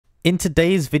In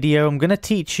today's video, I'm going to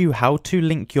teach you how to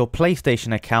link your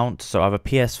PlayStation account, so either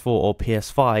PS4 or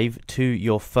PS5, to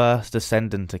your first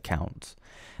Descendant account.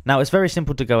 Now, it's very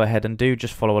simple to go ahead and do,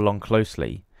 just follow along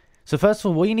closely. So first of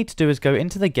all, what you need to do is go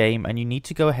into the game and you need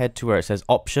to go ahead to where it says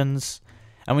Options,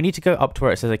 and we need to go up to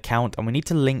where it says Account, and we need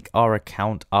to link our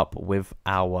account up with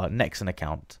our Nexon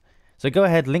account. So go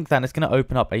ahead, link that, and it's going to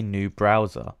open up a new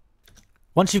browser.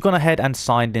 Once you've gone ahead and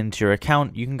signed into your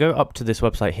account, you can go up to this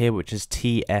website here, which is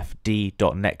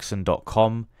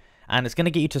tfd.nexon.com, and it's going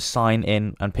to get you to sign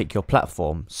in and pick your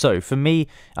platform. So for me,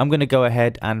 I'm going to go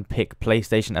ahead and pick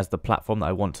PlayStation as the platform that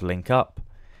I want to link up.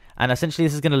 And essentially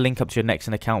this is going to link up to your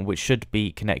Nexon account, which should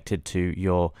be connected to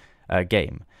your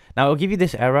game. Now it'll give you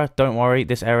this error. Don't worry,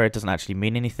 this error doesn't actually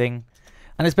mean anything.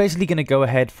 And it's basically going to go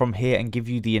ahead from here and give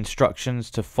you the instructions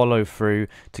to follow through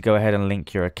to go ahead and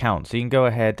link your account. So you can go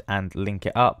ahead and link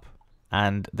it up,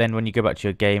 and then when you go back to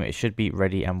your game, it should be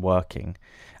ready and working.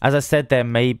 As I said, there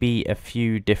may be a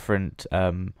few different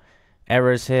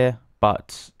errors here,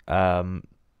 but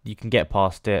you can get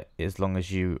past it as long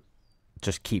as you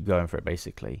just keep going for it,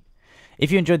 basically. If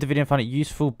you enjoyed the video and found it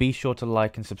useful, be sure to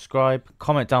like and subscribe.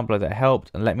 Comment down below that helped,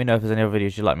 and let me know if there's any other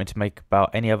videos you'd like me to make about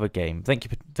any other game. Thank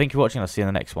you for watching. I'll see you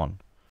in the next one.